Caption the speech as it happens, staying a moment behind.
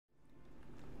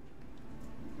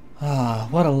Ah,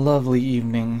 what a lovely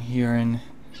evening here in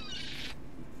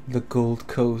the Gold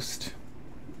Coast.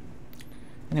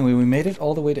 Anyway, we made it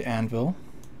all the way to Anvil.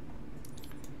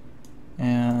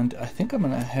 And I think I'm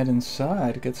gonna head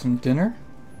inside, get some dinner.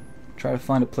 Try to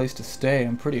find a place to stay.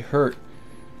 I'm pretty hurt.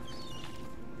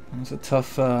 It was a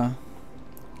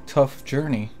tough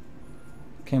journey.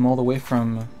 Came all the way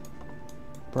from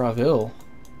Braville.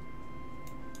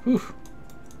 Whew.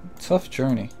 Tough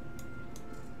journey.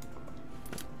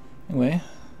 Anyway,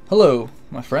 hello,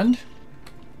 my friend.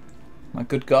 My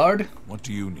good guard. What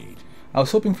do you need? I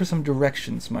was hoping for some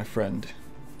directions, my friend.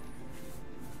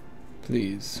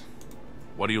 Please.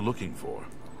 What are you looking for?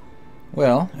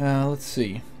 Well, let's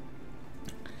see.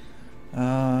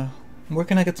 Where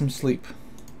can I get some sleep?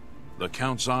 The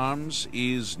Count's Arms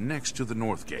is next to the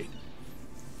North Gate.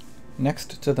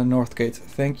 Next to the North Gate.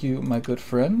 Thank you, my good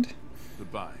friend.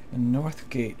 Goodbye. The North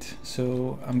Gate.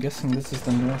 So, I'm guessing this is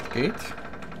the North Gate.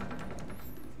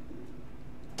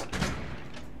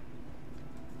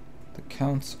 The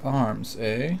Count's Arms,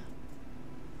 eh?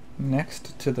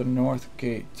 Next to the North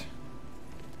Gate.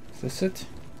 Is this it?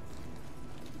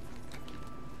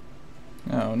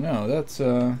 Oh no, that's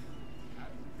a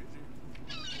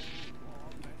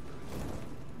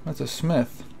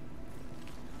smith.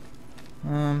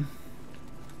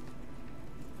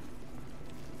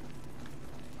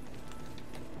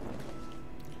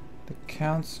 The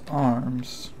Count's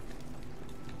Arms.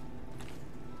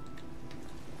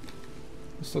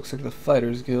 This looks like the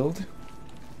Fighters Guild.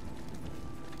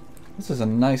 This is a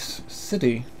nice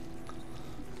city.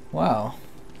 Wow.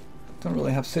 Don't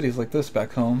really have cities like this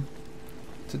back home.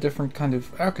 It's a different kind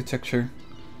of architecture.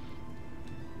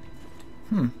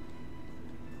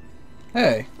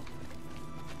 Hey.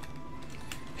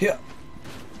 Yeah.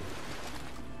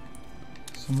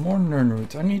 Some more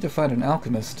Nirnroot. I need to find an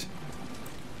alchemist.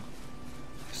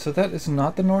 So that is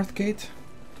not the North Gate?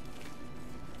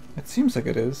 It seems like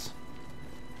it is.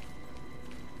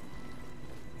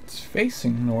 It's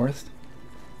facing north.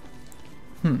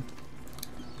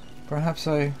 Perhaps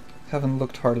I haven't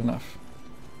looked hard enough.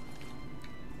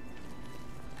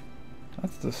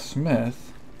 That's the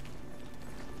smith.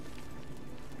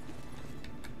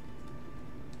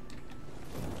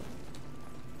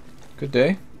 Good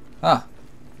day. Ah.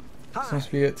 This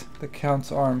must be it. The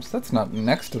Count's Arms. That's not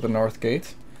next to the North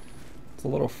Gate. It's a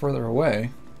little further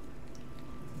away.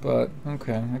 But,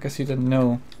 okay. I guess he didn't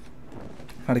know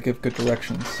how to give good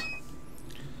directions.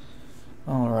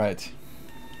 Alright.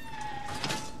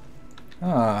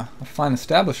 Ah, a fine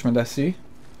establishment, I see.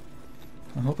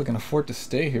 I hope I can afford to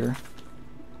stay here.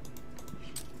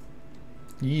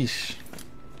 Yeesh.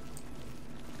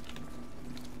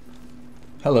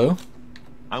 Hello.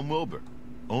 I'm Wilbur,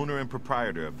 owner and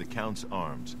proprietor of the Count's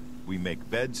Arms. We make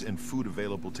beds and food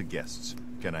available to guests.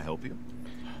 Can I help you?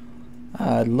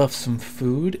 I'd love some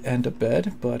food and a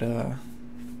bed, but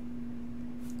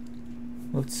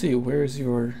let's see, where's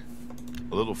your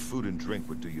A little food and drink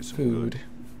would do you some food? good.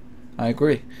 I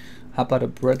agree. How about a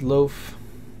bread loaf?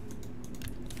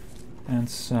 And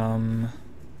some...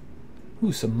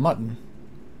 Ooh, some mutton.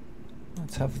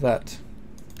 Let's have that.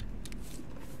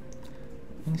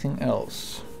 Anything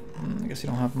else? I guess you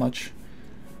don't have much.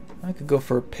 I could go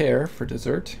for a pear for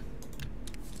dessert.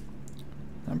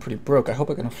 I'm pretty broke. I hope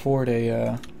I can afford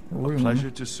a room. A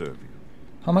pleasure to serve you.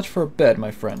 How much for a bed,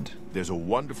 my friend? There's a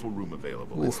wonderful room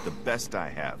available. Oof. It's the best I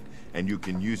have, and you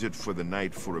can use it for the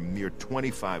night for a mere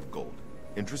 25 gold.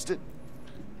 Interested?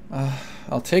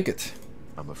 I'll take it.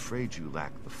 I'm afraid you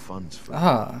lack the funds for it.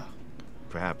 Ah,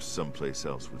 Perhaps someplace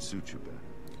else would suit you better.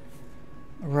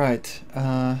 right.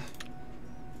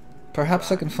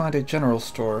 Perhaps I can find a general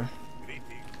store.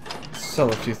 Sell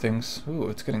a few things. Ooh,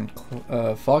 it's getting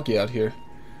foggy out here.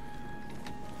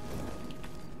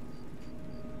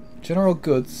 General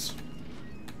goods.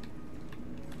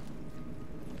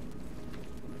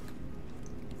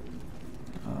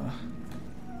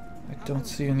 I don't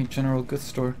see any general goods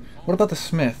store. What about the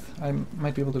smith? I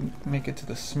might be able to make it to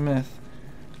the smith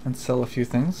and sell a few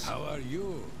things. How are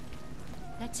you?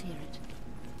 Let's hear it.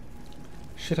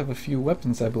 Should have a few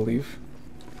weapons, I believe,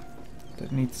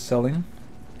 that need selling.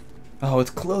 Oh, it's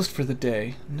closed for the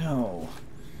day. No.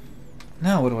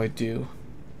 Now what do I do?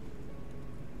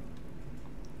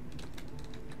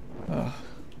 Ugh.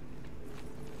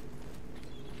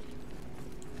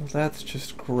 Well, that's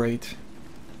just great.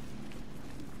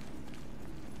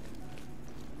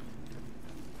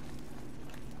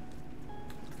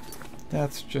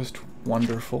 That's just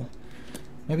wonderful.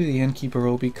 Maybe the innkeeper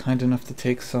will be kind enough to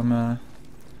take some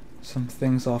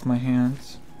things off my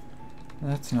hands.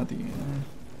 That's not the inn.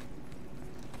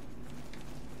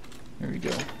 There we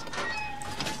go.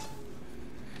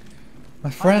 My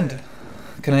friend,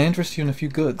 can I interest you in a few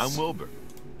goods? I'm Wilbur.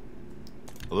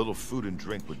 A little food and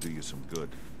drink would do you some good.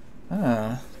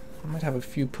 Ah, I might have a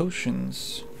few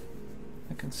potions.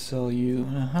 I can sell you.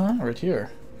 Right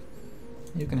here.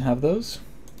 You can have those.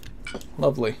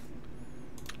 Lovely.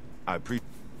 I appreciate.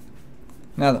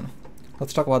 Now then,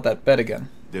 let's talk about that bed again.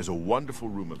 There's a wonderful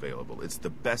room available. It's the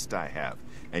best I have,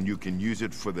 and you can use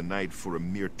it for the night for a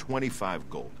mere 25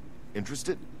 gold.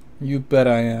 Interested? You bet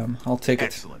I am. I'll take it.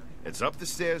 Excellent. It's up the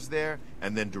stairs there,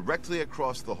 and then directly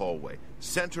across the hallway.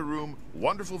 Center room,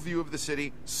 wonderful view of the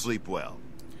city. Sleep well.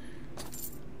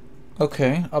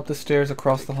 Okay, up the stairs,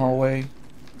 across the hallway,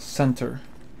 center.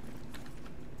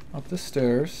 Up the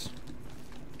stairs.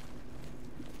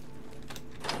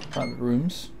 Private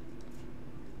rooms.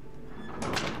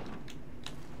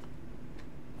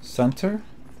 Center?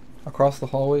 Across the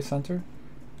hallway, center?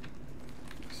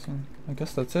 So, I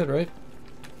guess that's it, right?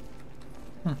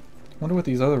 Wonder what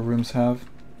these other rooms have.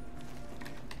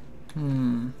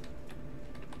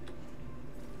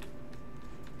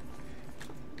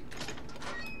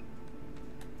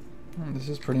 This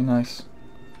is pretty nice.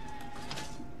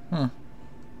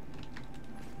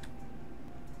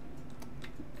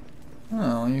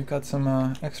 Oh, you've got some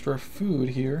extra food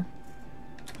here.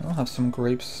 I'll have some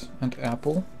grapes and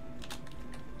apple,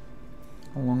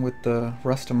 along with the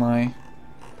rest of my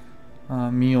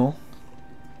meal.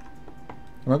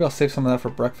 Or maybe I'll save some of that for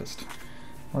breakfast.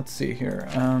 Let's see here.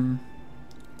 Some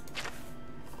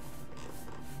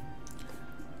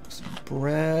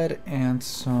bread and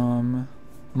some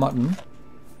mutton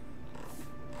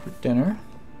for dinner.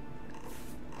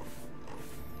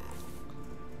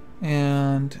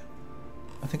 And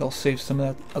I think I'll save some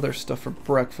of that other stuff for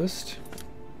breakfast.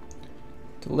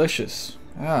 Delicious.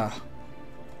 I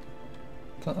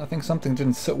think something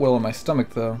didn't sit well in my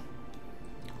stomach though.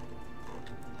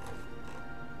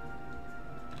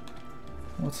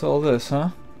 What's all this, huh?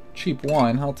 Cheap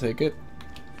wine, I'll take it.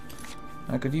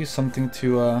 I could use something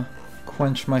to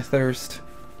quench my thirst.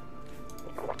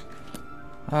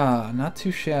 Not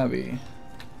too shabby.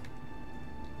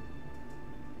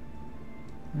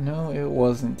 No, it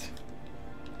wasn't.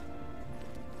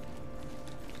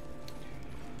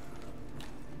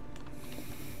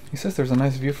 He says there's a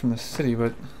nice view from the city,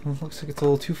 but it looks like it's a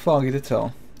little too foggy to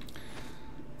tell.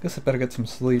 Guess I better get some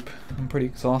sleep. I'm pretty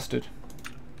exhausted.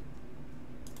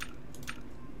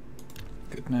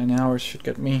 Good 9 hours should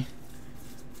get me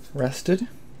rested.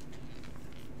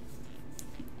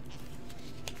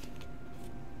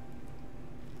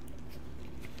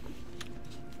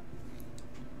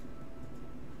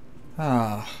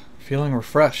 Feeling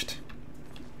refreshed.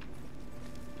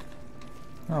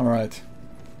 Alright.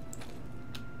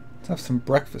 Let's have some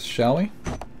breakfast, shall we?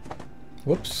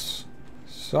 Whoops.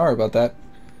 Sorry about that.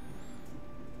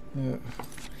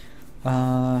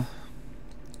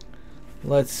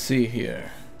 Let's see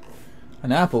here.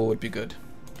 An apple would be good.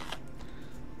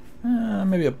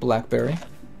 Maybe a blackberry.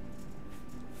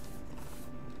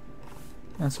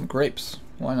 And some grapes.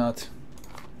 Why not?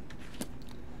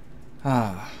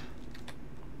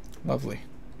 Lovely.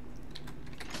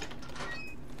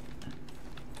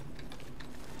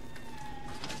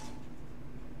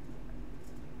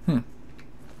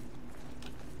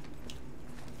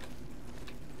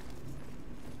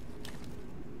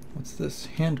 What's this?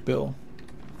 Handbill.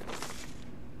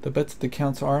 The beds at the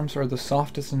Count's Arms are the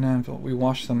softest in Anvil. We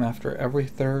wash them after every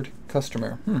third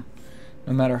customer. No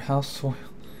matter how soiled.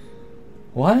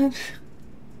 What?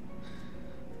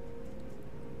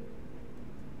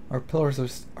 Our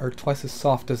pillars are twice as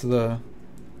soft as those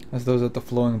at the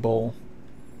flowing bowl.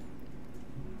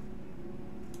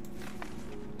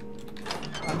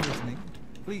 I'm listening.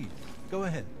 Please, go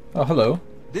ahead. Oh, hello.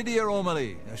 Didier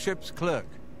O'Malley, a ship's clerk.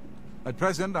 At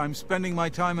present, I'm spending my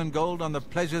time and gold on the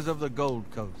pleasures of the Gold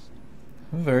Coast.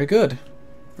 Very good.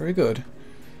 Very good.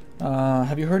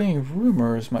 Have you heard any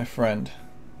rumors, my friend?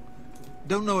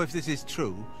 Don't know if this is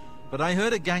true, but I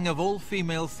heard a gang of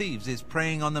all-female thieves is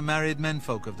preying on the married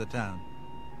menfolk of the town.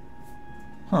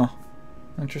 Huh.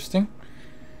 Interesting.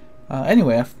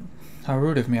 Anyway, how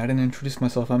rude of me. I didn't introduce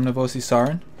myself. I'm Novosi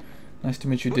Sarin. Nice to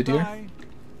meet you, Didier. Goodbye.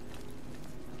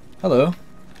 Hello.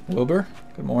 Wilbur.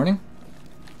 Good morning.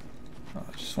 I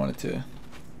just wanted to...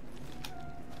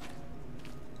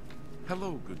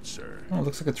 Hello, good sir. Oh, it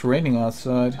looks like it's raining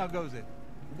outside. How goes it?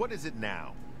 What is it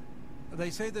now? They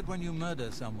say that when you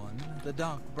murder someone, the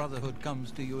Dark Brotherhood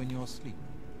comes to you in your sleep.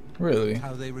 Really?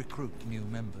 How they recruit new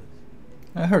members.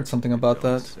 I heard something about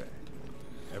Don't that. say.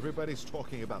 Everybody's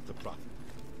talking about the Prophet.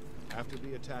 After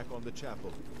the attack on the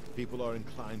chapel, people are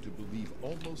inclined to believe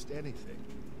almost anything.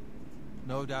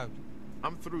 No doubt.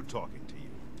 I'm through talking to you.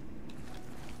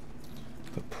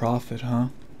 The Prophet, huh?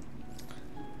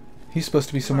 He's supposed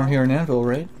to be somewhere here in Anvil,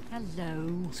 right?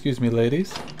 Hello. Excuse me,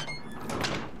 ladies.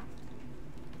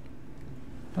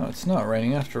 Oh, it's not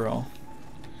raining after all.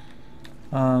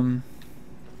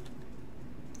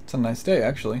 It's a nice day,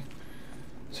 actually.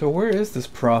 So where is this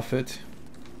Prophet?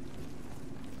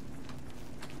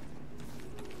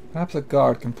 Perhaps a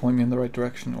guard can point me in the right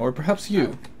direction, or perhaps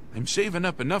you. I'm saving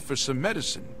up enough for some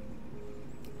medicine.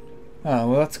 Ah,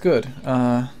 well that's good.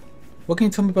 What can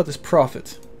you tell me about this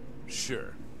Prophet?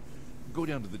 Sure. Go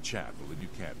down to the chapel and you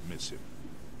can't miss him.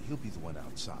 He'll be the one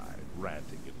outside,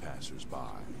 ranting at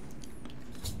passers-by.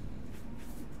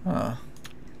 Ah,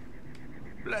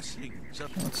 Blessings.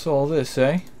 what's all this,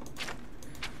 eh?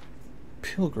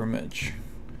 Pilgrimage.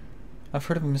 I've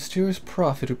heard of a mysterious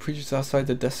prophet who preaches outside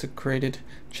the desecrated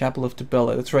chapel of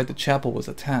Dibella. That's right, the chapel was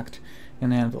attacked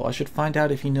in Anvil. I should find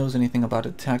out if he knows anything about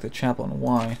attack the chapel and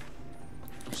why.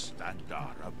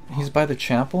 He's by the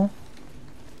chapel?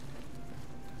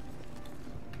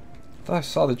 I thought I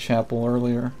saw the chapel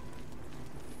earlier.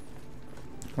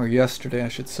 Or yesterday, I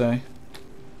should say.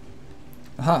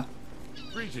 Aha!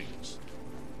 Greetings.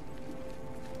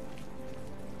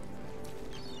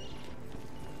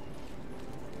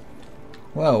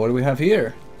 Well, what do we have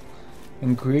here?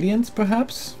 Ingredients,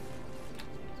 perhaps?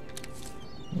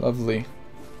 Lovely.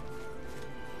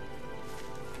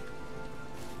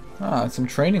 Ah, and some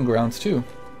training grounds, too.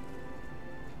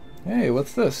 Hey,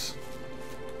 what's this?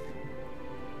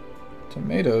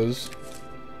 Tomatoes.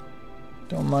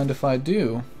 Don't mind if I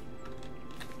do.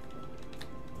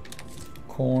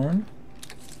 Corn.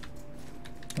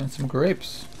 And some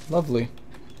grapes. Lovely.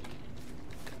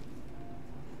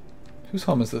 Whose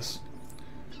home is this?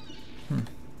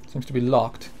 Seems to be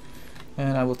locked.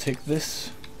 And I will take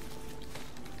this.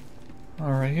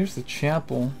 Alright, here's the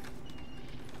chapel.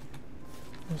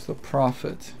 Where's the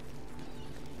prophet?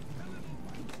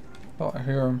 Oh, I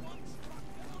hear him.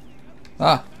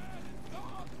 Ah!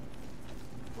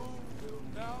 Who will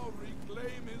now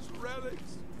reclaim his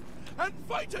relics and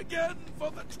fight again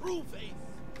for the true faith?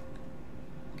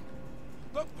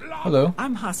 The blood. Hello.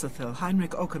 I'm Hassathil,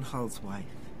 Heinrich Okenhall's wife.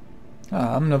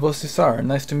 Ah, I'm Novosisar.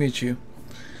 Nice to meet you.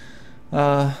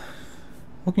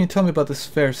 What can you tell me about this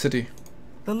fair city?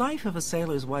 The life of a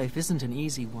sailor's wife isn't an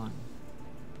easy one.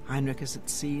 Heinrich is at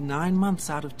sea 9 months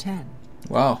out of 10.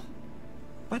 Wow.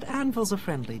 But Anvil's a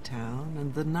friendly town,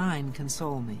 and the 9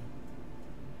 console me.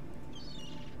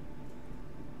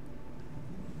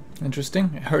 Interesting.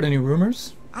 Heard any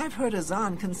rumors? I've heard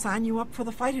Azan can sign you up for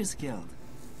the Fighters Guild.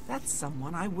 That's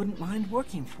someone I wouldn't mind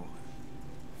working for.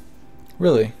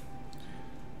 Really?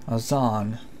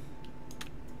 Azan.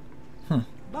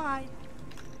 Bye.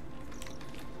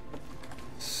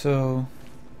 So,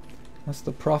 that's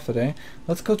the prophet, eh?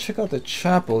 Let's go check out the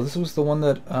chapel. This was the one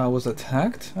that was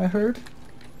attacked, I heard?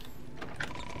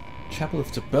 Chapel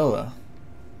of Dibella.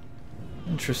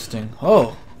 Interesting.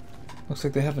 Oh! Looks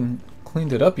like they haven't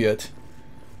cleaned it up yet.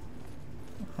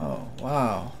 Oh,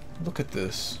 wow. Look at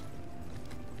this.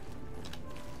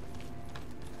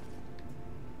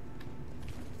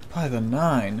 By the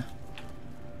 9.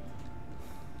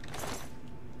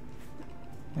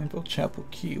 Anvil Chapel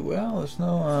Key. Well, there's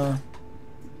no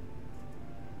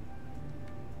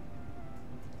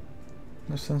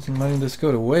sense in letting this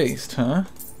go to waste, huh?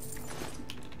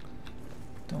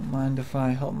 Don't mind if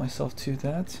I help myself to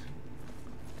that.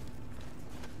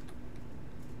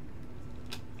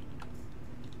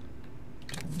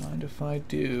 Don't mind if I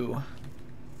do.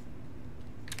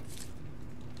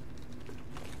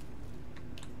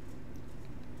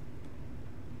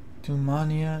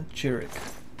 Dumania Jirik.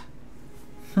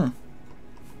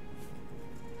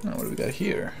 Now what do we got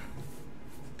here?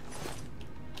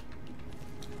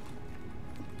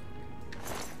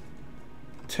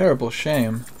 Terrible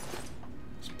shame.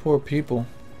 These poor people.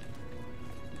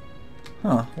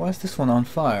 Huh, why is this one on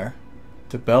fire?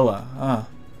 Dibella, ah.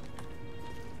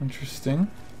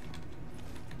 Interesting.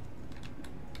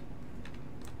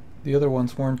 The other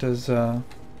ones weren't as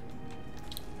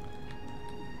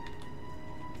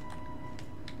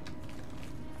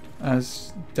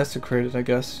desecrated, I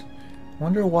guess.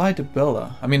 Wonder why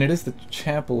Dibella? I mean, it is the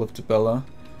chapel of Dibella,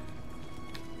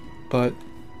 but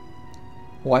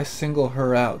why single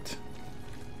her out?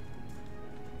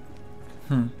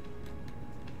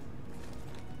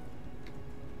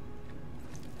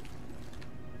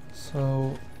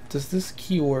 So, does this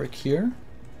key work here?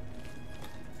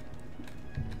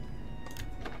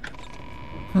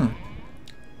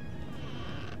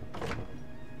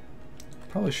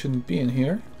 Probably shouldn't be in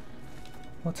here.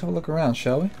 Let's have a look around,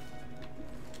 shall we?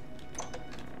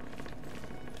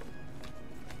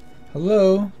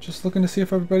 Hello? Just looking to see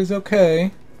if everybody's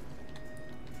okay.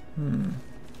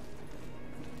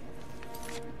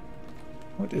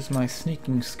 What is my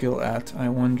sneaking skill at, I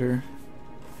wonder?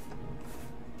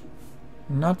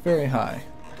 Not very high.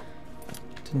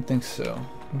 Didn't think so.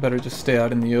 Better just stay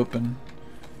out in the open.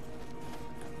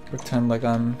 Pretend like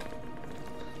I'm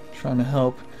trying to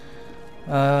help.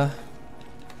 I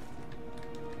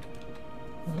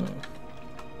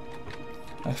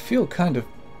feel kind of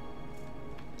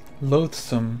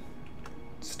loathsome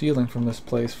stealing from this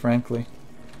place, frankly.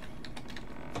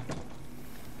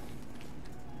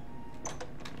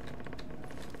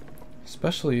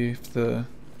 Especially if the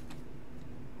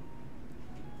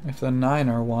Nine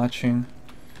are watching.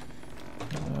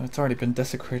 It's already been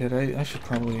desecrated. I should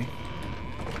probably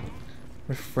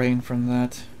refrain from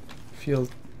that. Feel,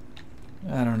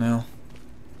 I don't know.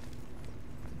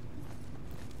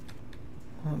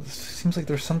 Well, it seems like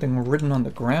there's something written on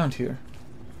the ground here.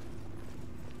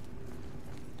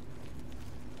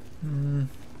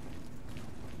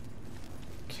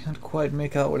 Can't quite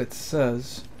make out what it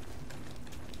says.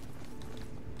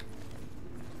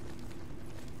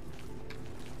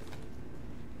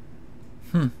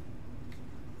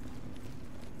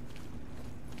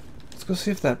 Let's go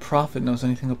see if that prophet knows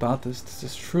anything about this. This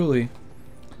is truly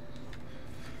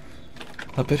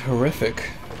a bit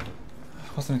horrific.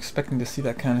 I wasn't expecting to see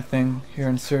that kind of thing here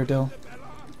in Cyrodiil.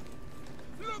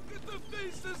 Look at the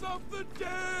faces of the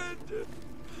dead!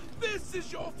 This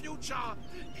is your future!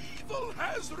 Evil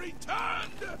has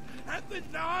returned! And the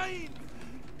Nine!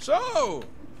 So,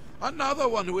 another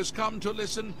one who has come to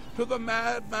listen to the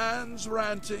madman's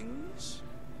rantings?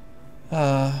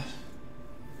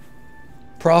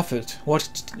 Prophet,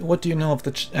 what do you know of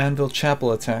the Anvil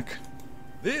Chapel attack?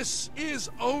 This is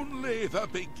only the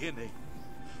beginning.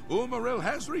 Umaril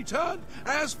has returned,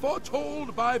 as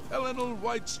foretold by Pelinal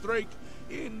Whitestrake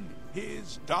in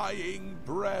his dying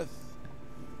breath.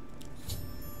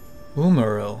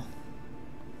 Umaril?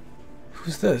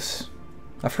 Who's this?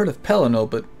 I've heard of Pelinal,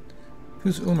 but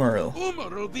who's Umaril?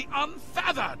 Umaril the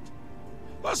Unfeathered,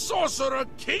 the sorcerer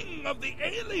king of the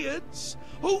Aliens,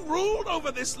 who ruled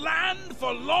over this land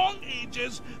for long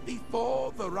ages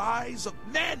before the rise of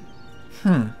men.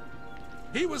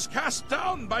 He was cast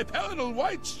down by Pelinal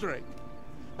Whitestrake,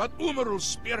 but Umaril's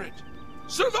spirit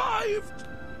survived,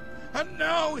 and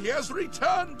now he has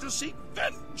returned to seek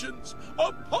vengeance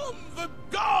upon the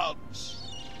gods.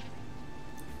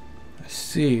 I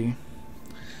see.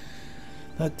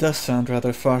 That does sound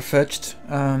rather far-fetched.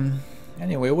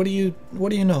 Anyway, what do you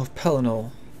know of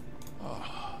Pelinal?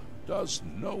 Does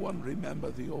no one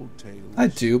remember the old tales? I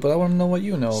do, but I want to know what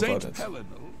you know Saint about it.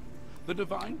 Pelinal, the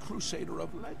divine crusader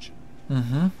of legend,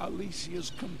 Alicia's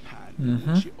companion,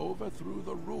 when she overthrew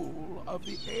the rule of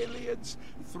the aliens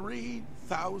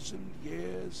 3,000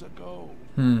 years ago.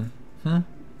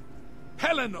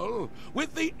 Pelinal,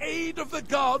 with the aid of the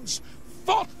gods,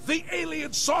 fought the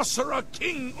alien sorcerer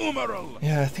King Umaril,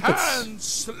 Yeah, I think it's... and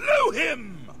slew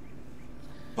him.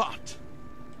 But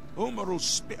Umaril's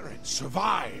spirit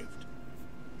survived,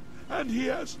 and he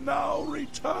has now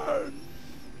returned.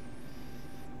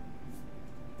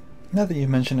 Now that you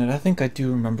mention it, I think I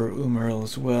do remember Umaril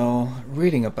as well.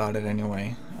 Reading about it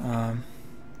anyway.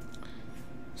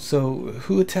 So,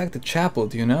 who attacked the chapel,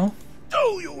 do you know?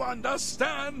 Do you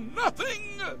understand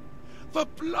nothing? The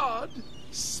blood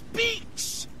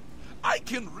speaks. I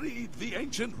can read the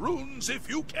ancient runes if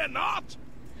you cannot.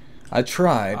 I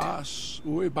tried. As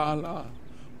uibala,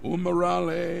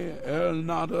 umarale el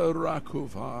nada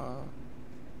rakuva.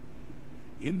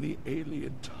 In the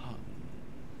alien tongue,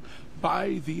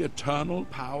 by the eternal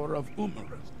power of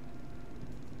Umaril,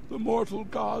 the mortal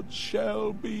gods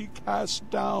shall be cast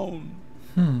down.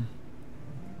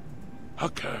 A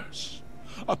curse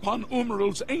upon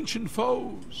Umaril's ancient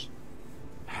foes,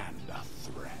 and a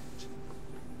threat.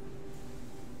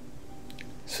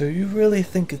 So you really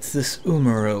think it's this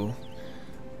Umaril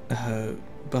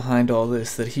behind all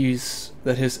this, that his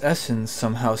essence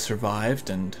somehow survived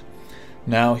and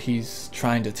now he's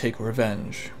trying to take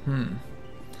revenge?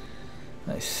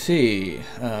 I see.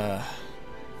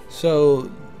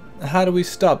 So how do we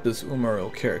stop this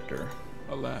Umaril character?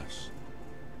 Alas,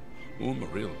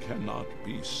 Umaril cannot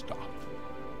be stopped.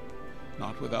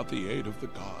 Not without the aid of the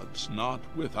gods, not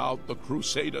without the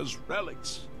Crusaders'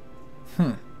 relics.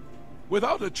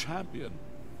 Without a champion,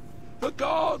 the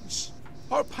gods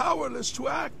are powerless to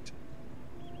act.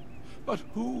 But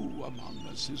who among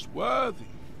us is worthy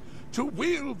to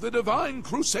wield the divine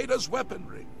Crusaders'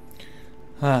 weaponry?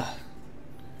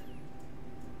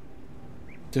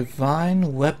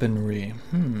 Divine weaponry.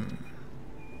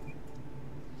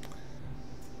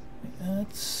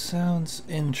 That sounds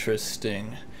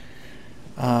interesting.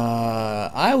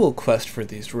 I I will quest for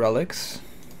these relics.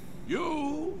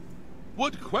 You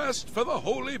would quest for the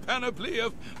holy panoply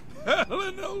of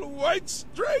Pelinal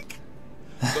Whitestrake?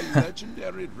 The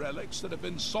legendary relics that have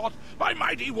been sought by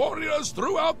mighty warriors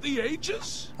throughout the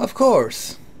ages? Of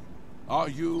course. Are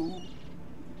you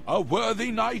a worthy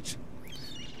knight?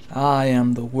 I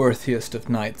am the worthiest of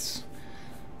knights.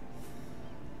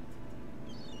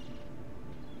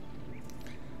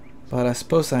 But I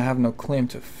suppose I have no claim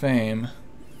to fame.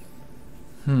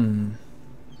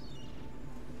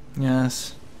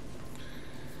 Yes.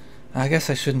 I guess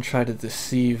I shouldn't try to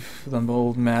deceive the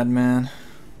old madman.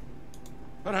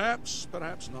 Perhaps,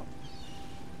 perhaps not.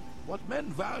 What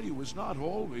men value is not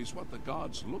always what the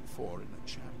gods look for in a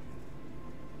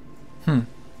champion.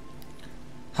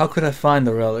 How could I find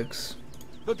the relics?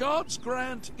 The gods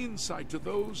grant insight to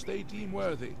those they deem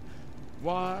worthy.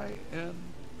 Why and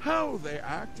how they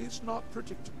act is not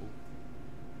predictable.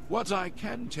 What I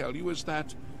can tell you is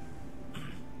that,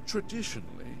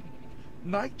 traditionally,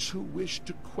 knights who wish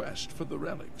to quest for the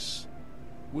relics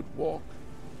would walk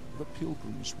the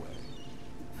pilgrim's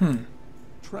way.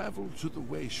 Travel to the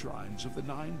way shrines of the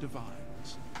 9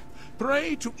 divines.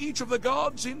 Pray to each of the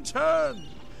gods in turn,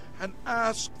 and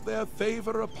ask their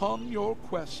favor upon your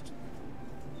quest.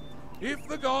 If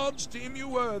the gods deem you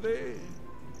worthy,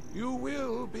 you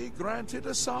will be granted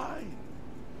a sign.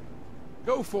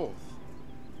 Go forth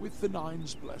with the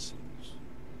 9's blessings.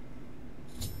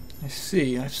 I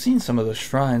see. I've seen some of the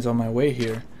shrines on my way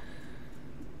here.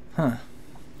 Oh,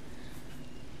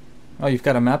 you've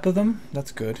got a map of them?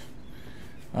 That's good.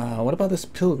 What about this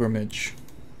pilgrimage?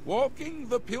 Walking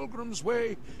the pilgrim's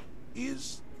way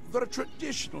is the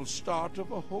traditional start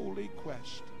of a holy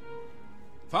quest.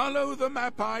 Follow the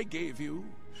map I gave you,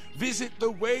 visit the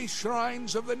way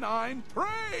shrines of the 9,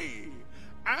 pray,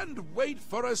 and wait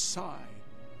for a sign.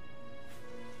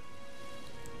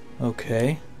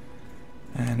 Okay.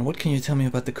 And what can you tell me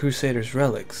about the Crusaders'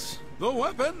 relics? The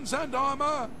weapons and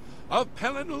armor of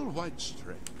Pelinal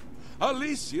Whitestrake,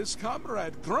 Alicia's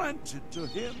comrade, granted to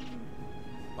him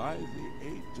by the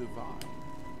 8 divines.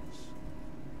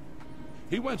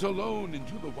 He went alone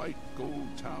into the White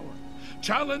Gold Tower,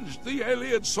 challenged the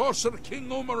alien sorcerer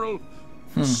King Overhaul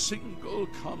to single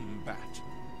combat,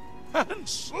 and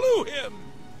slew him.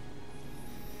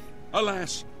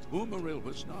 Alas, Overhaul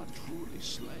was not truly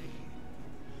slain,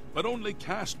 but only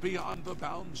cast beyond the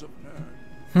bounds of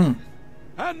Nern.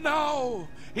 And now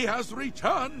he has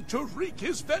returned to wreak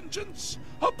his vengeance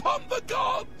upon the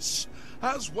gods,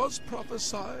 as was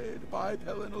prophesied by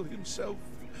Pelinal himself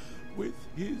with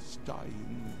his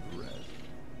dying breath.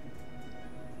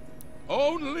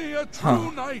 Only a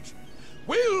true knight,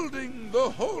 wielding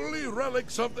the holy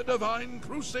relics of the divine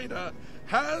crusader,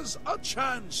 has a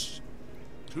chance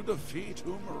to defeat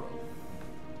Overhaul.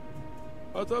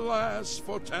 But alas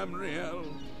for Tamriel,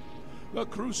 the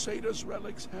crusader's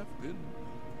relics have been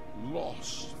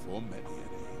lost for many an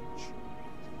age.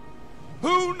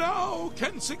 Who now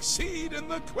can succeed in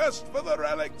the quest for the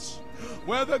relics,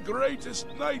 where the greatest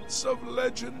knights of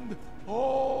legend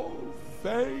all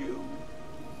fail?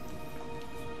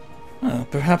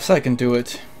 Perhaps I can do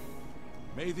it.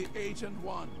 May the 8 and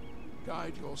 1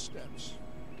 guide your steps.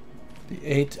 The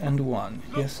 8 and 1.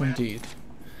 Yes, indeed.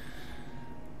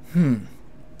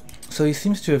 So he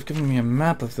seems to have given me a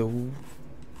map of the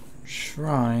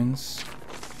shrines.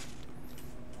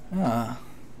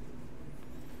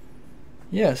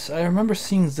 Yes, I remember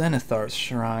seeing Zenithar's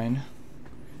shrine.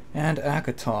 And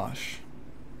Akatosh.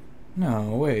 No,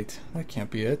 wait. That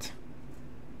can't be it.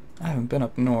 I haven't been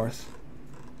up north.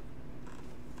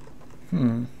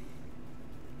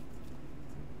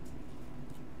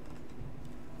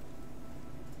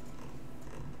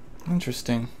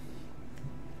 Interesting.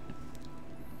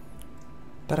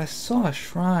 But I saw a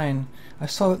shrine. I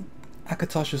saw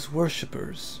Akatosh's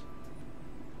worshippers.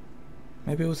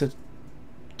 Maybe it was a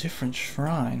different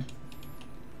shrine.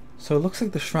 So it looks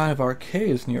like the shrine of Archay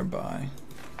is nearby.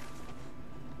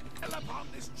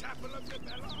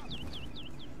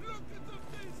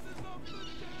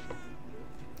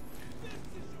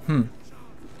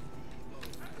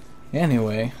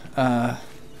 Anyway,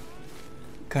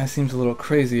 guy seems a little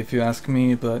crazy if you ask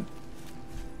me, but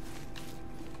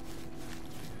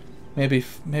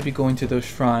maybe going to those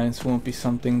shrines won't be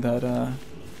something that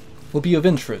will be of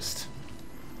interest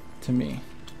to me.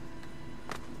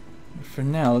 But for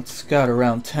now, let's scout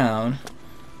around town.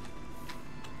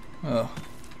 Oh,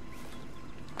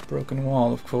 broken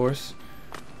wall, of course.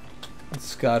 Let's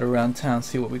scout around town,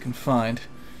 see what we can find.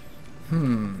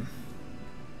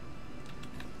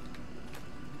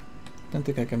 Don't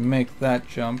think I can make that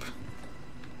jump,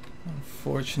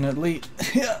 unfortunately.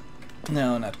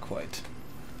 No, not quite.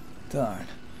 Darn.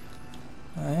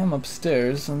 I am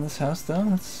upstairs in this house, though.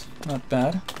 That's not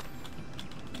bad.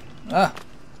 Ah!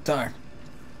 Darn.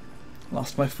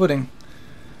 Lost my footing.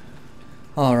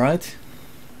 Alright.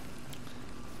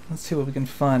 Let's see what we can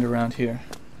find around here.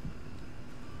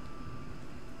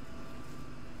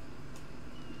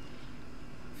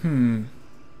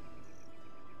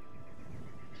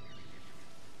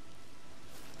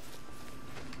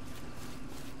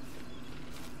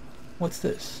 What's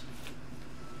this?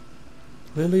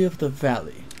 Lily of the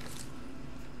Valley.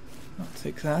 I'll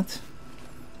take that.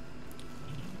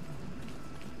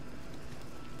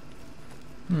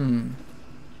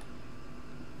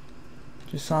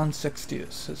 Jason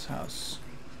Sextius' house.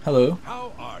 Hello.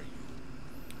 How are you?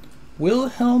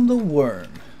 Wilhelm the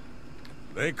Worm.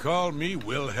 They call me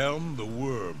Wilhelm the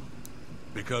Worm,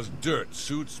 because dirt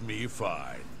suits me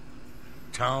fine.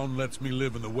 Town lets me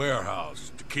live in the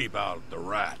warehouse to keep out the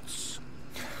rats.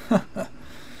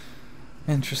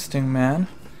 Interesting, man.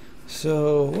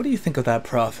 So, what do you think of that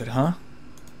prophet, huh?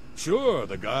 Sure,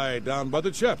 the guy down by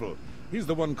the chapel. He's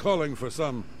the one calling for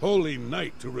some holy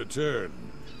knight to return.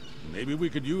 Maybe we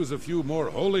could use a few more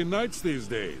holy knights these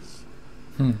days.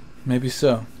 Maybe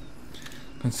so.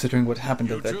 Considering what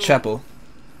happened at that chapel.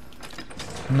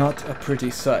 Not a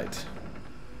pretty sight.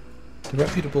 The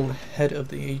reputable head of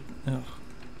the...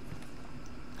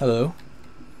 Hello?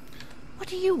 What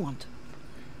do you want?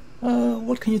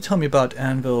 What can you tell me about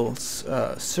Anvil's,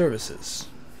 services?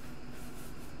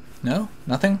 No?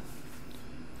 Nothing?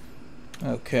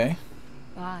 Okay.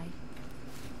 Bye.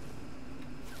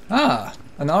 Ah!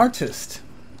 An artist!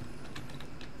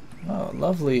 Oh,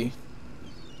 lovely.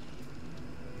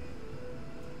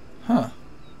 Huh.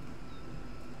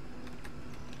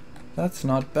 That's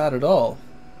not bad at all.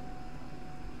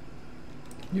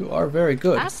 You are very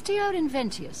good. Astia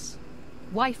Inventius,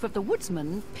 wife of the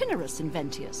woodsman Pinnerus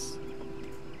Inventius.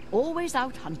 Always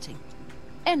out hunting.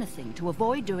 Anything to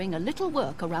avoid doing a little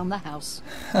work around the house.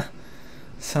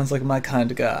 Sounds like my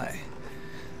kind of guy.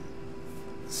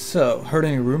 So, heard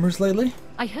any rumors lately?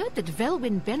 I heard that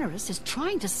Velwyn Bennerus is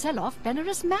trying to sell off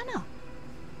Bennerus Manor.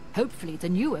 Hopefully the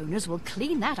new owners will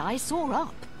clean that eyesore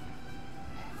up.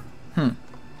 Farewell.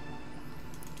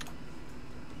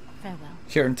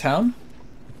 Here in town?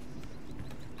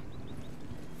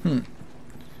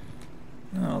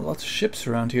 Oh, lots of ships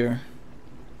around here.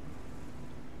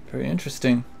 Very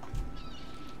interesting.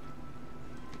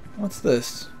 What's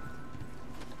this?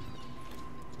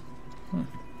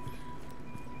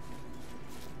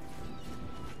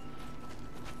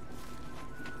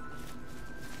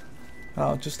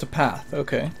 Oh, just a path,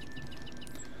 okay.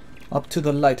 Up to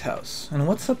the lighthouse. And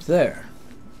what's up there?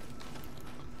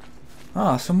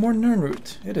 Ah, some more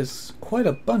Nirnroot. It is quite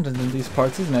abundant in these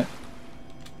parts, isn't it?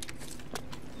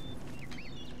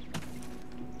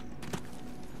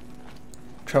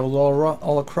 Traveled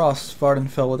all across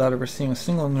Vardenfell without ever seeing a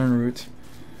single Nirnroot.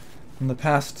 In the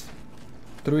past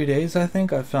 3 days, I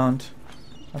think, I found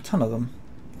a ton of them.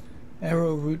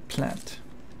 Arrowroot plant.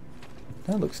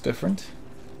 That looks different.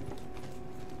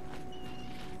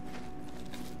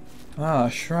 Ah,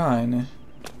 shrine.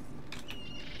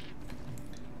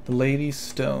 The Lady's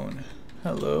Stone.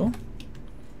 Hello.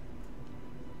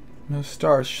 No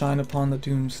stars shine upon the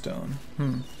Doomstone.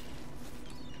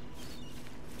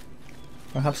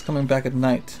 Perhaps coming back at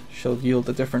night shall yield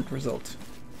a different result.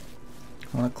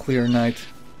 On a clear night.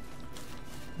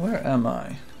 Where am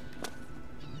I?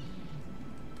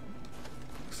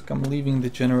 Looks like I'm leaving the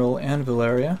general anvil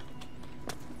area.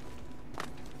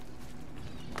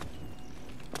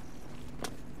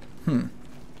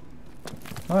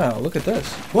 Wow, look at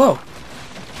this. Whoa!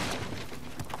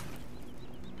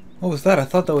 What was that? I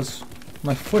thought that was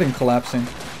my footing collapsing.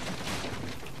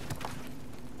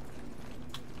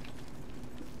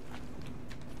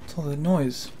 What's all that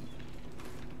noise?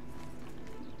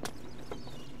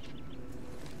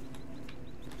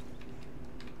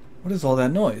 What is all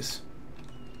that noise?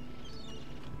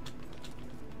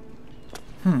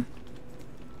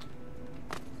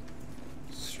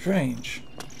 Strange.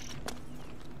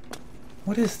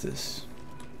 What is this?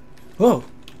 Whoa!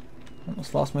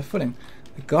 Almost lost my footing.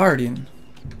 The Guardian.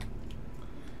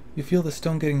 You feel the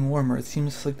stone getting warmer. It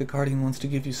seems like the Guardian wants to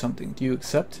give you something. Do you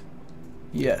accept?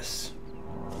 Yes.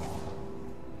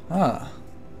 Ah.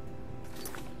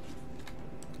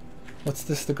 What's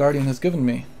this the Guardian has given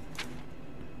me?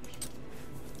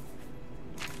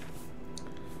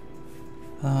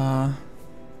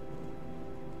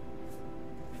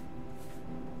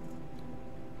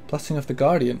 Blessing of the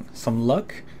Guardian, some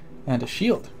luck, and a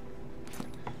shield.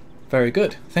 Very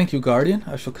good. Thank you, Guardian.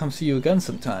 I shall come see you again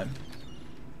sometime.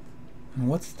 And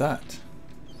what's that?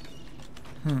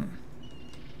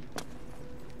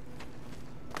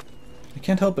 I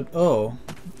can't help it. Oh,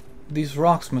 these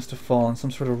rocks must have fallen.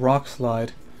 Some sort of rock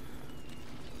slide.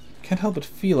 Can't help but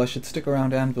feel I should stick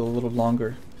around Anvil a little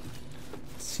longer.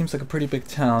 It seems like a pretty big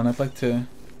town. I'd like to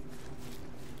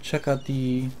check out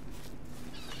the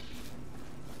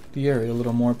area a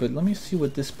little more, but let me see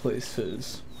what this place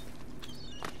is.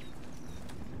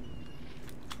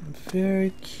 I'm very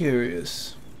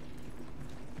curious.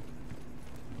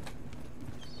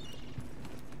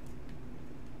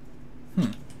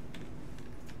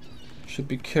 Should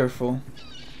be careful.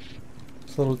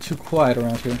 It's a little too quiet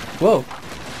around here. Whoa!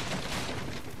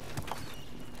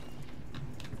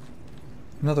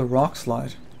 Another rock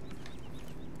slide.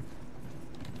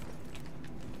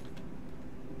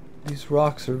 These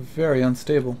rocks are very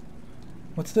unstable.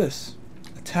 What's this?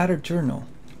 A tattered journal.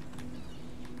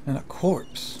 And a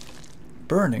corpse.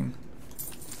 Burning.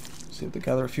 See if they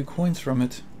gather a few coins from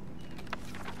it.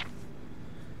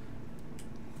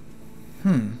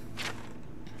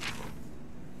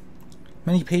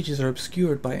 Many pages are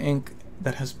obscured by ink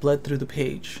that has bled through the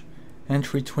page.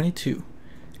 Entry 22.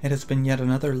 It has been yet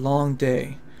another long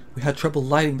day. We had trouble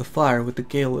lighting the fire with the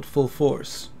gale at full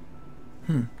force.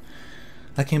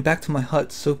 I came back to my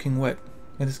hut soaking wet.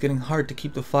 It is getting hard to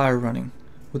keep the fire running,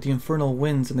 with the infernal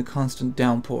winds and the constant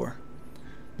downpour.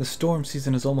 The storm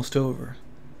season is almost over.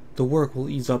 The work will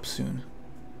ease up soon.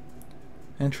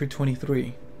 Entry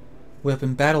 23. We have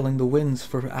been battling the winds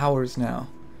for hours now.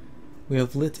 We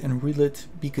have lit and relit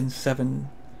the beacon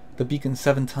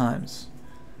 7 times.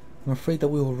 I'm afraid that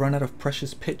we will run out of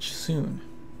precious pitch soon.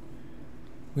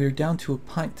 We are down to a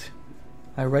pint.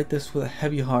 I write this with a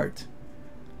heavy heart.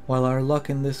 While our luck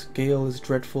in this gale is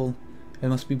dreadful, it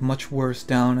must be much worse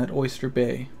down at Oyster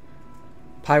Bay.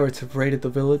 Pirates have raided the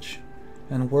village,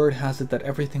 and word has it that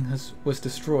everything was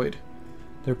destroyed,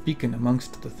 their beacon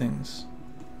amongst the things.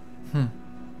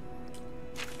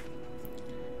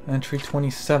 Entry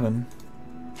 27.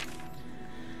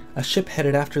 A ship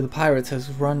headed after the pirates has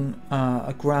run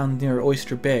aground near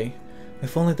Oyster Bay.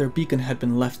 If only their beacon had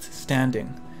been left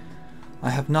standing. I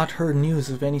have not heard news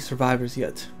of any survivors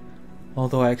yet,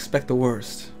 although I expect the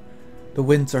worst. The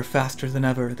winds are faster than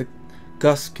ever. The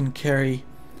gusts can carry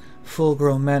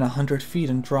full-grown men 100 feet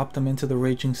and drop them into the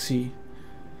raging sea.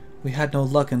 We had no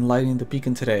luck in lighting the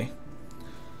beacon today.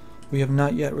 We have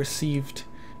not yet received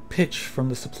pitch from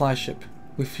the supply ship.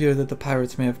 We fear that the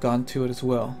pirates may have gone to it as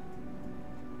well.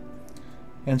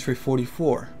 Entry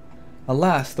 44.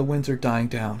 Alas, the winds are dying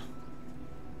down.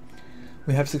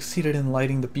 We have succeeded in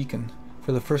lighting the beacon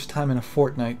for the first time in a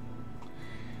fortnight.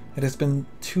 It has been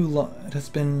too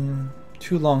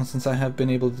long since I have been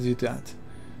able to do that.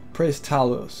 Praise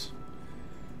Talos.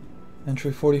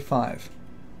 Entry 45.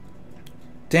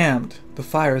 Damned! The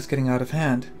fire is getting out of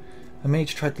hand. A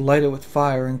mage tried to light it with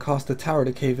fire and caused the tower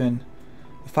to cave in.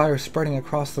 The fire is spreading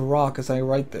across the rock as I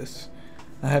write this.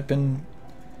 I have been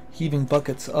heaving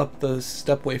buckets up the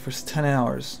stepway for 10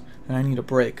 hours, and I need a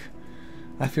break.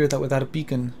 I fear that without a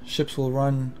beacon, ships will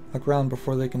run aground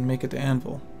before they can make it to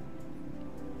Anvil.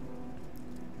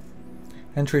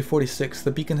 Entry 46.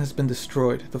 The beacon has been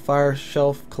destroyed. The fire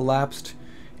shelf collapsed,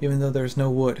 even though there is no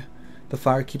wood. The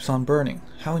fire keeps on burning.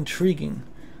 How intriguing!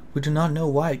 We do not know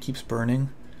why it keeps burning.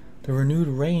 The renewed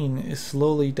rain is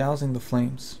slowly dousing the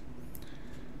flames.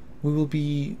 We will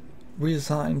be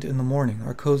reassigned in the morning.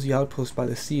 Our cozy outpost by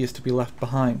the sea is to be left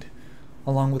behind,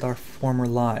 along with our former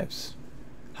lives.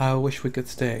 How I wish we could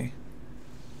stay.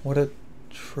 What a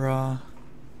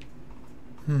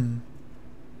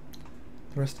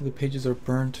The rest of the pages are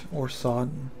burnt or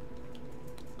sodden.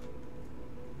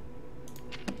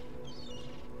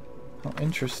 How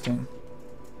interesting.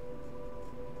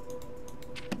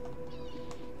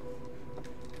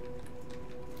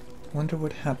 Wonder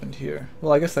what happened here.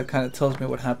 Well, I guess that kind of tells me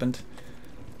what happened,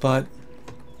 but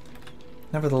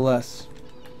nevertheless,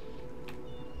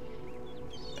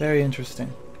 very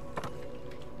interesting.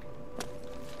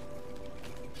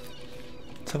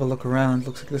 Let's have a look around.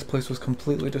 Looks like this place was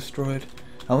completely destroyed.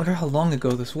 I wonder how long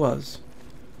ago this was.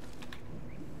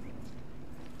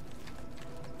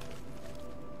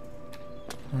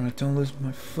 Alright, don't lose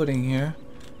my footing here.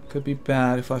 Could be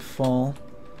bad if I fall.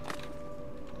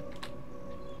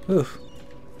 Oof.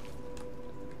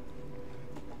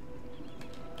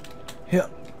 Yeah.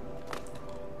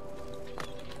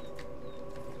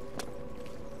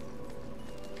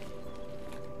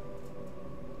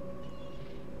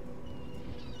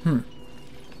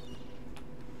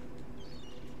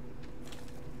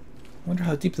 Wonder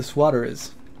how deep this water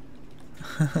is.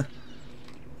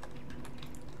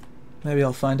 Maybe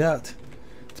I'll find out.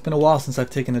 It's been a while since I've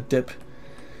taken a dip.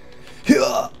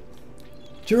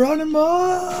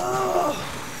 Geronimo!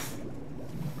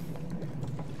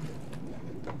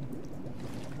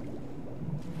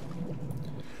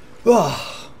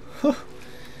 Oh,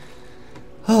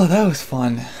 oh, that was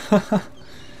fun.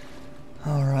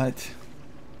 Alright.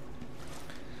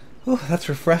 Oh, that's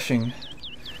refreshing.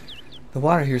 The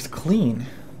water here is clean.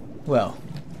 Well,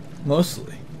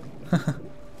 mostly.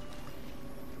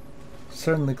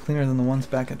 Certainly cleaner than the ones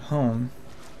back at home.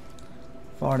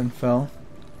 Vardenfell.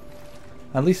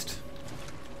 At least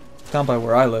down by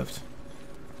where I lived.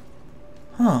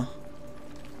 Huh.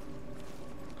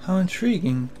 How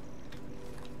intriguing.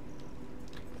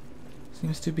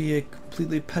 Seems to be a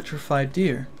completely petrified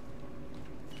deer.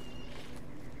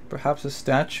 Perhaps a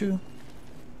statue?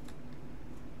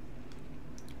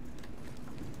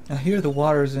 Now here the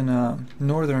waters in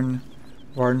northern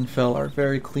Vardenfell are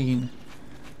very clean,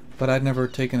 but I'd never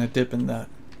taken a dip in that.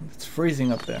 It's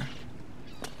freezing up there.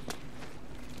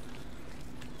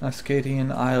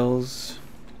 Ascadian Isles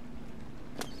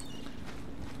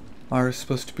are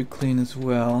supposed to be clean as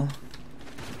well.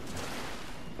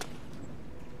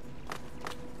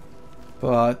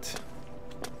 But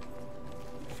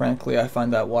frankly, I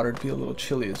find that water to be a little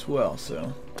chilly as well,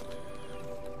 so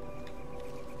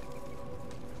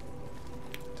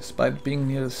despite being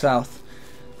near the south,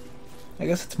 I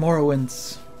guess it's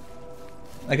Morrowind's.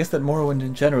 I guess that Morrowind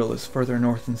in general is further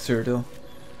north than Cyrodiil,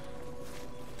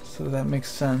 so that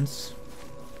makes sense.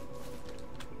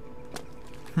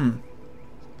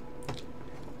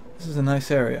 This is a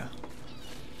nice area.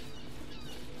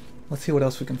 Let's see what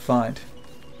else we can find.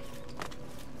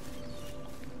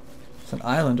 There's an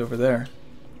island over there.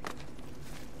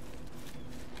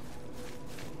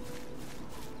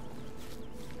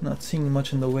 Not seeing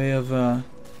much in the way of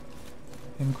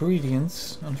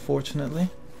ingredients, unfortunately.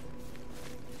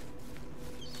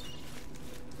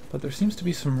 But there seems to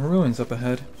be some ruins up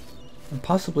ahead, and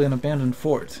possibly an abandoned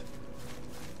fort.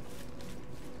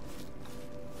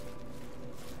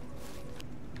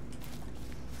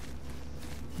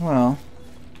 Well,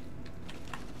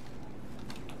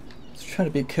 let's try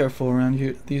to be careful around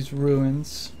here, these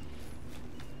ruins.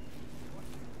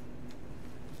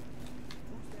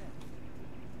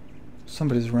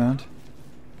 Somebody's around.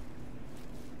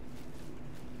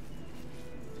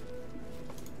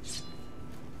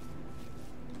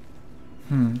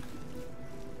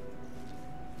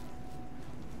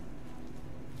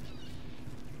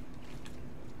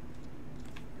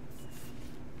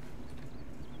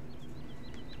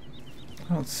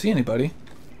 I don't see anybody.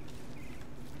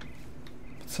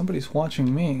 But somebody's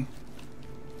watching me.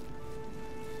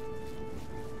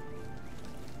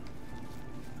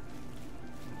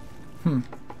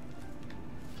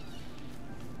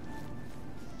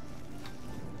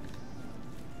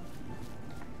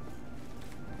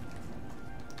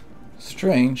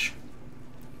 Strange.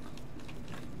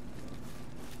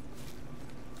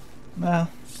 Well,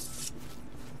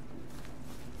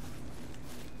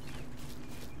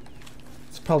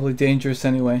 it's probably dangerous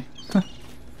anyway.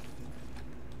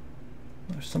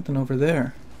 There's something over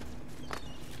there.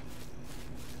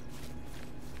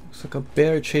 Looks like a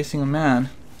bear chasing a man.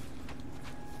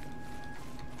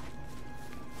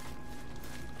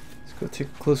 Let's go take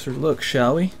a closer look,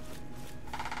 shall we?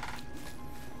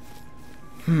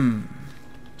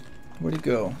 Where'd he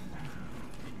go?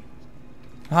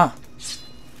 Ah!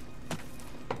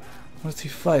 What's he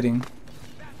fighting?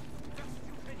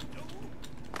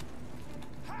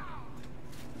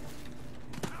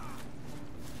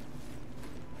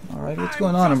 Alright, what's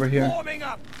going on over here? Warming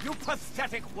up, you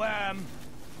pathetic worm!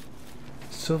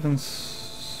 Sylvan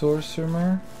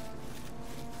Sorcerer?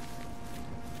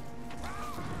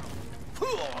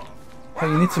 Oh,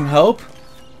 you need some help?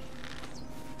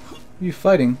 Who are you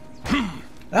fighting?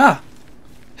 Ah!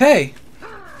 Hey!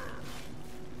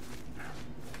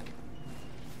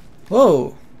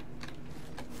 Whoa!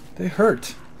 They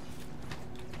hurt.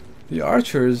 The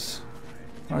archers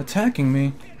are attacking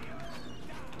me.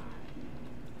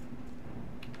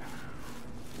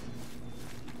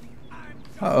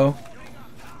 Uh-oh.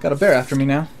 Got a bear after me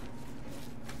now.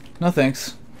 No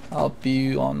thanks. I'll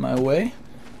be on my way.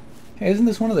 Hey, isn't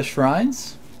this one of the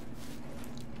shrines?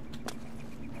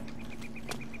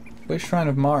 Where's Shrine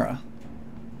of Mara?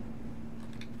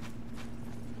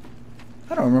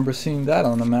 I don't remember seeing that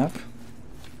on the map.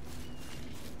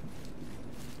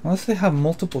 Unless they have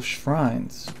multiple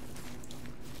shrines.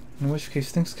 In which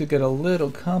case things could get a little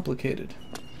complicated.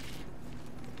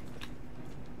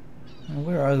 Now,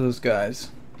 where are those guys?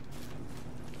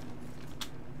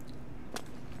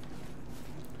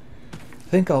 I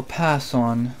think I'll pass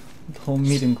on the whole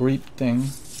meet and greet thing.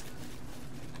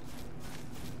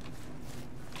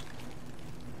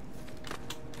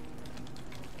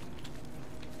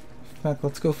 In fact,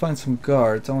 let's go find some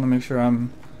guards. I want to make sure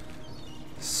I'm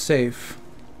safe.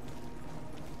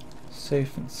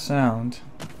 safe and sound.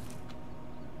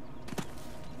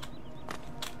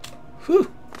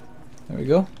 Whew! There we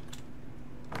go.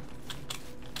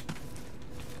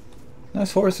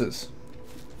 Nice horses.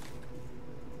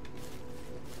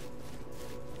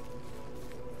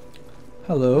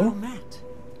 Hello. Well met.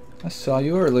 I saw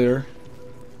you earlier.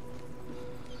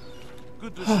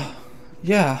 Good to see you.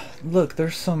 Yeah, look,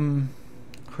 there's some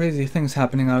crazy things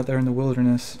happening out there in the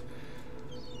wilderness.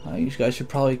 You guys should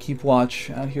probably keep watch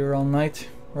out here all night,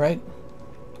 right?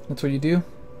 That's what you do?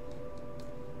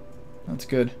 That's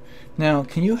good. Now,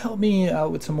 can you help me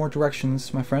out with some more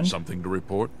directions, my friend? Something to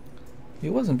report? He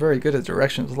wasn't very good at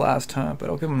directions last time, but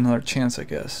I'll give him another chance, I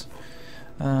guess.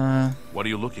 What are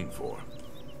you looking for?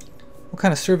 What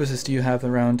kind of services do you have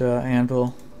around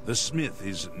Anvil? The smith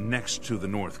is next to the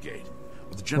north gate.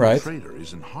 The general Right. trader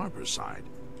is in Harborside,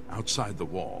 outside the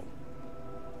wall.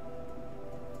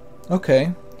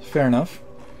 Okay, fair enough.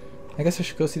 I guess I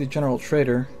should go see the general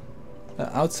trader.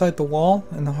 Outside the wall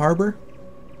in the harbor?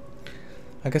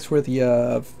 I guess where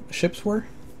the ships were?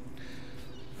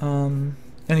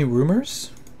 Any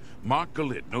rumors? Mark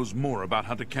Galit knows more about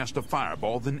how to cast a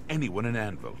fireball than anyone in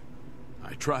Anvil.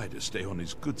 I try to stay on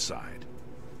his good side.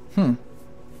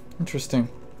 Interesting.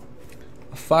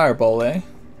 A fireball, eh?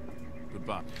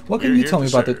 Goodbye. What can We're you here tell me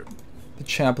to about serve. the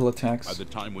chapel By attacks? the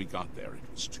time we got there, it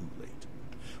was too late.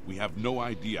 We have no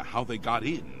idea how they got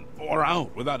in or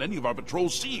out without any of our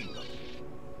patrols seeing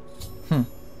them.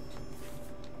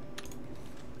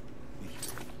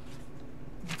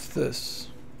 What's this?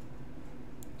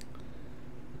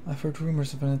 I've heard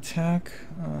rumors of an attack.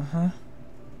 Uh-huh.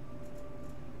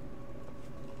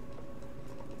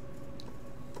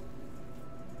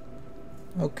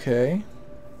 Okay.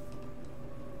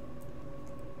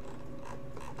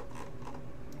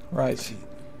 Right.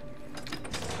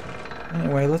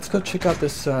 Anyway, let's go check out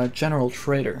this general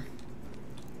trader.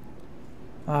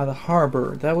 The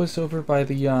harbor. That was over by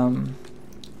the,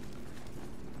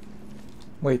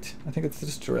 Wait, I think it's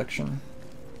this direction.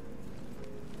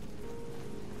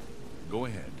 Go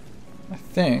ahead. I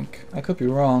think. I could be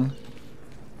wrong.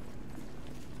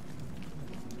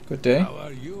 Good day. How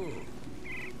are you?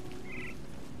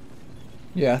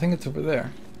 Yeah, I think it's over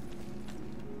there.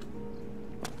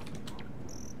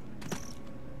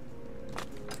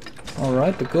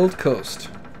 Alright, the Gold Coast.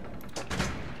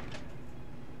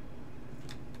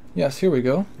 Yes, here we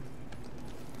go.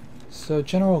 So,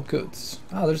 general goods.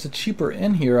 Ah, there's a cheaper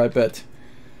inn here, I bet.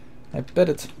 I bet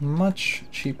it's much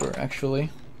cheaper, actually.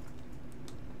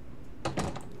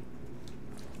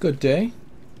 Good day.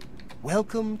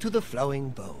 Welcome to the Flowing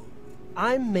Bowl.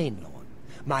 I'm Mainlorn.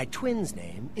 My twin's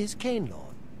name is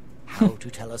Cainlorn. How to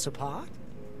tell us apart?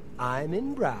 I'm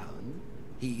in brown,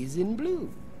 he's in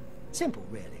blue. Simple,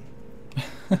 really.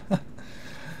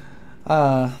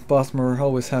 Bossmer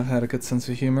always have had a good sense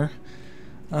of humor.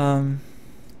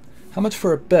 How much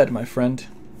for a bed, my friend?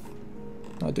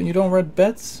 Oh, you don't read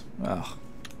beds? Oh.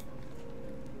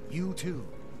 You too.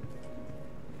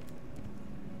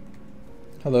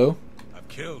 Hello? I've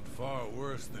killed far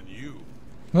worse than you.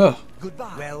 Oh,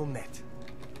 Goodbye. Well met.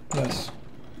 yes.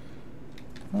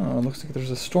 Oh, it looks like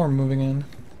there's a storm moving in.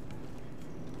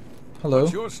 Hello?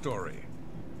 What's your story?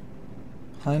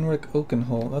 Heinrich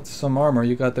Oakenhole. That's some armor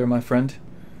you got there, my friend.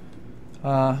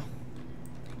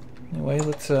 Anyway,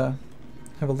 let's have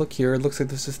a look here. It looks like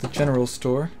this is the general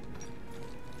store.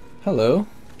 Hello.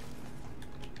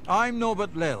 I'm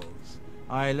Norbert Lels.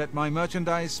 I let my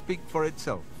merchandise speak for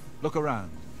itself. Look around.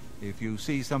 If you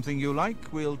see something you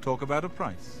like, we'll talk about a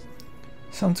price.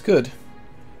 Sounds good.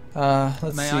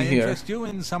 Let's May see I here. interest you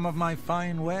in some of my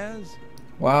fine wares?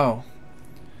 Wow.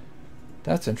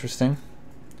 That's interesting.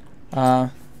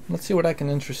 Let's see what I can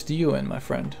interest you in, my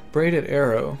friend. Braided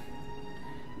arrow.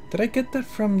 Did I get that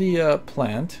from the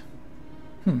plant?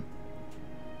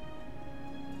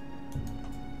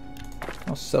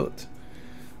 I'll sell it.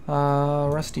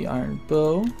 Rusty iron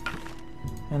bow.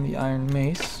 And the iron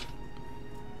mace.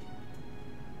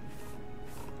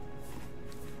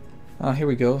 Here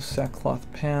we go.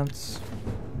 Sackcloth pants.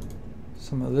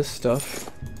 Some of this stuff.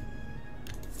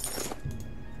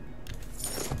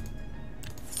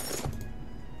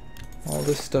 All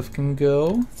this stuff can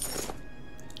go.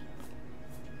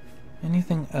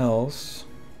 Anything else?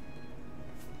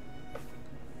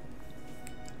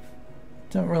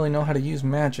 Don't really know how to use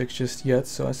magic just yet,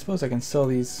 so I suppose I can sell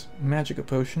these magic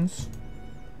potions.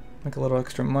 Make a little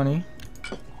extra money.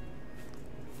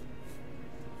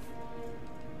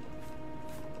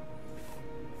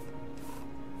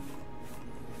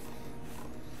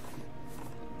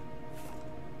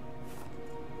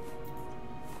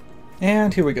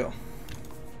 And here we go.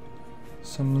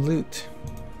 Some loot.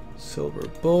 Silver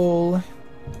bowl.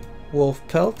 Wolf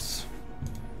pelts.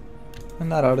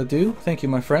 And that ought to do. Thank you,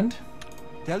 my friend.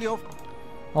 Tell your...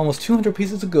 Almost 200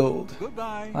 pieces of gold.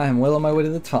 Goodbye. I am well on my way to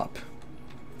the top.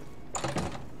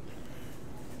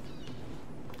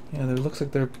 Yeah, there looks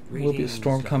like there will be a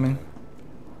storm coming.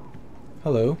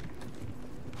 Hello.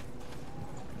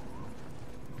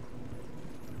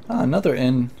 Ah, another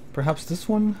inn. Perhaps this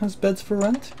one has beds for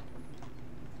rent?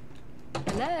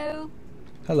 Hello?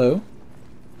 Hello.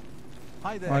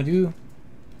 Hi there. Are you...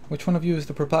 Which one of you is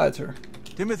the proprietor?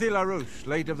 Timothy LaRouche,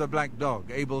 late of the Black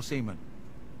Dog, able seaman.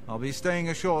 I'll be staying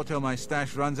ashore till my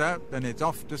stash runs out, then it's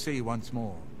off to sea once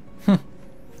more.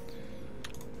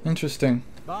 Interesting.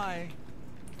 Bye.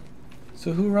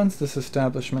 So who runs this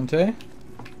establishment, eh?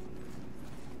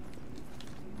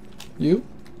 You?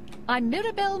 I'm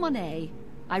Mirabelle Monet.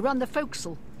 I run the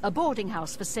forecastle, a boarding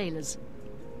house for sailors.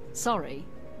 Sorry,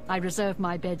 I reserve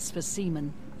my beds for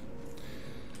seamen.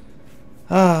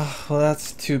 Ah, well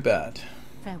that's too bad.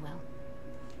 Farewell.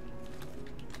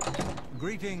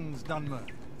 Greetings, Dunmer.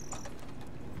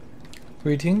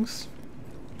 Greetings.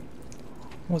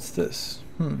 What's this?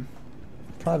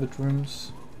 Private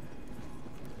rooms.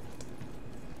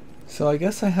 So I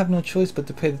guess I have no choice but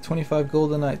to pay the 25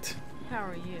 gold a night. How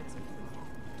are you?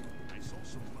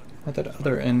 At that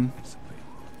other inn.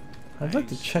 I'd like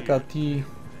to check out the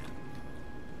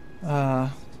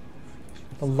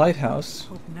lighthouse.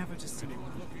 Hope never to see one.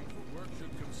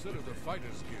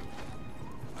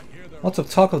 Lots of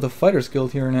talk of the Fighters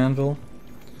Guild here in Anvil.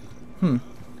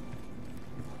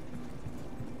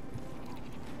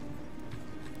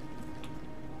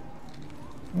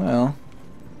 Well,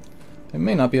 it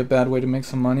may not be a bad way to make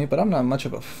some money, but I'm not much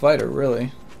of a fighter,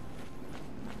 really.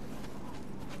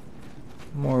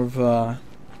 More of a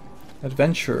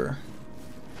adventurer.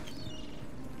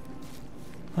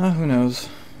 Who knows?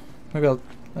 Maybe I'll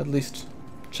at least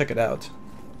check it out.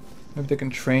 Maybe they can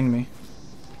train me.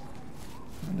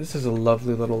 This is a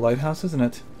lovely little lighthouse, isn't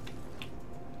it?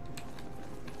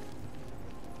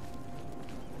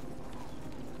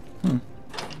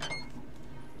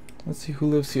 Let's see who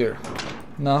lives here.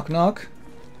 Knock knock.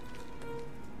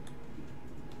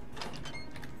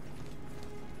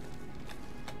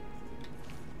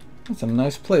 That's a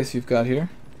nice place you've got here.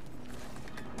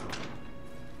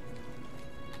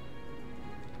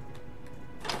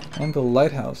 And the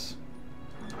lighthouse.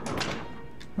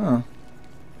 Huh.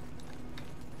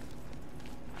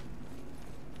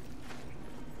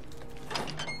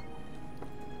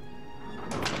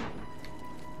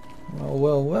 Well,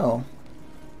 well, well.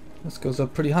 This goes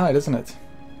up pretty high, doesn't it?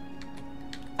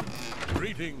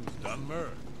 Greetings, Dunmer.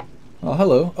 Oh,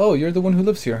 hello. Oh, you're the one who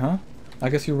lives here, huh? I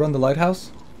guess you run the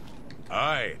lighthouse?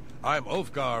 Aye, I'm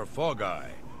Ulfgar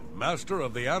Fogai, master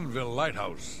of the Anvil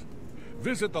Lighthouse.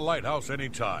 Visit the lighthouse any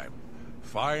time.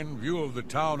 Fine view of the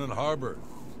town and harbor.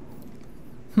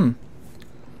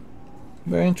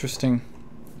 Very interesting.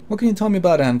 What can you tell me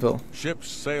about Anvil? Ships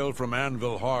sail from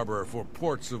Anvil Harbor for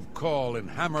ports of call in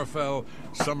Hammerfell,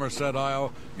 Somerset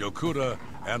Isle, Yokuda,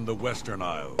 and the Western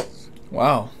Isles.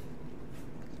 Wow.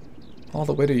 All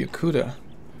the way to Yokuda.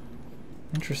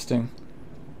 Interesting.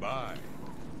 Bye.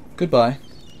 Goodbye.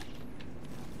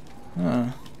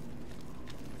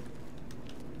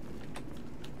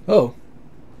 Oh.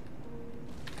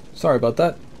 Sorry about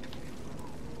that.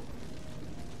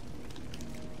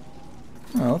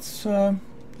 Well, let's,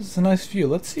 this is a nice view.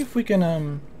 Let's see if we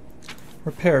can,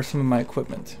 repair some of my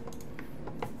equipment.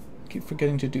 Keep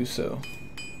forgetting to do so.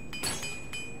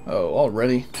 Oh,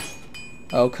 already?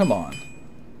 Oh, come on.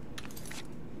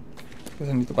 Guess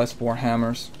I need to buy some more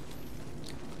hammers.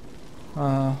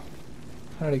 How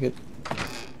did I get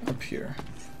up here?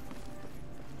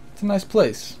 It's a nice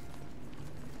place.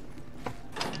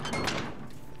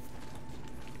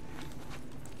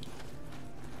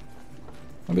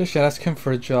 Maybe I should ask him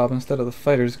for a job instead of the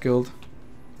Fighters Guild.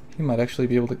 He might actually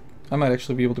be able to... I might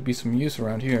actually be able to be some use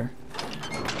around here.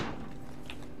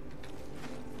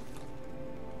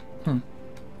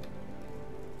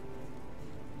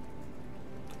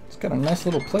 He's got a nice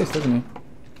little place, doesn't he?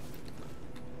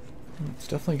 It's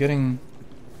definitely getting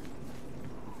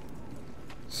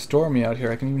stormy out here.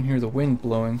 I can even hear the wind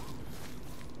blowing.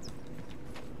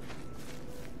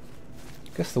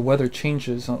 I guess the weather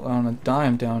changes on a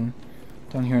dime down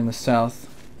here in the south.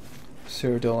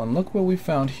 Cyrodiil, and look what we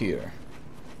found here.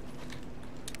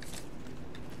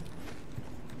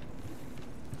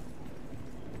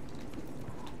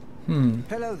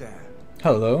 Hello there.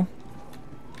 Hello.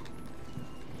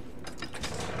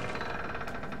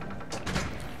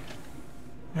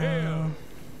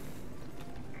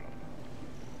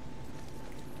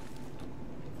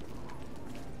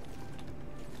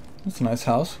 That's a nice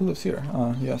house. Who lives here?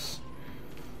 Yes.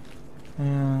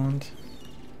 And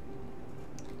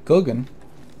Gogan.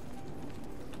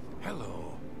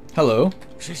 Hello. Hello.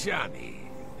 Shishani,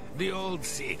 the old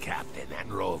sea captain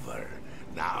and rover.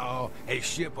 Now a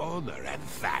ship owner and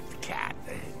fat cat.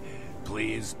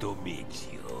 Pleased to meet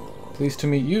you. Pleased to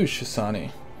meet you,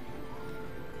 Shisani.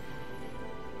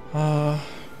 I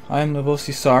am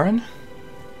Novosi Sarin.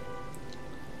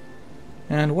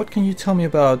 And what can you tell me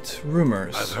about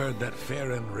rumors? I've heard that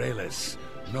Farron Raylis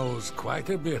knows quite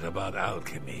a bit about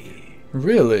alchemy.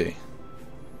 Really?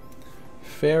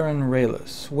 Farron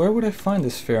Raylis. Where would I find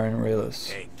this Farron Raylis?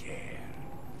 Take care.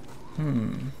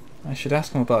 I should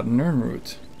ask him about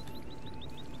Nirnroot.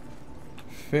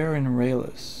 Farron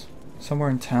Raylis. Somewhere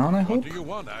in town, I hope? What do you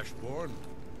want, Ashbourne?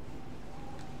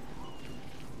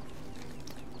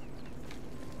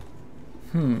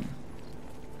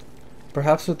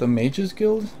 Perhaps with the Mages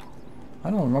Guild? I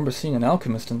don't remember seeing an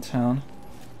alchemist in town.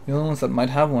 The only ones that might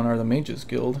have one are the Mages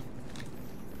Guild.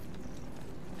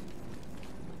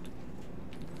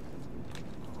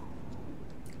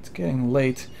 It's getting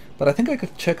late, but I think I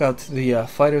could check out the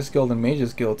Fighters Guild and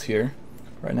Mages Guild here,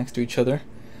 right next to each other.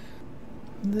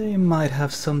 They might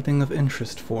have something of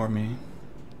interest for me.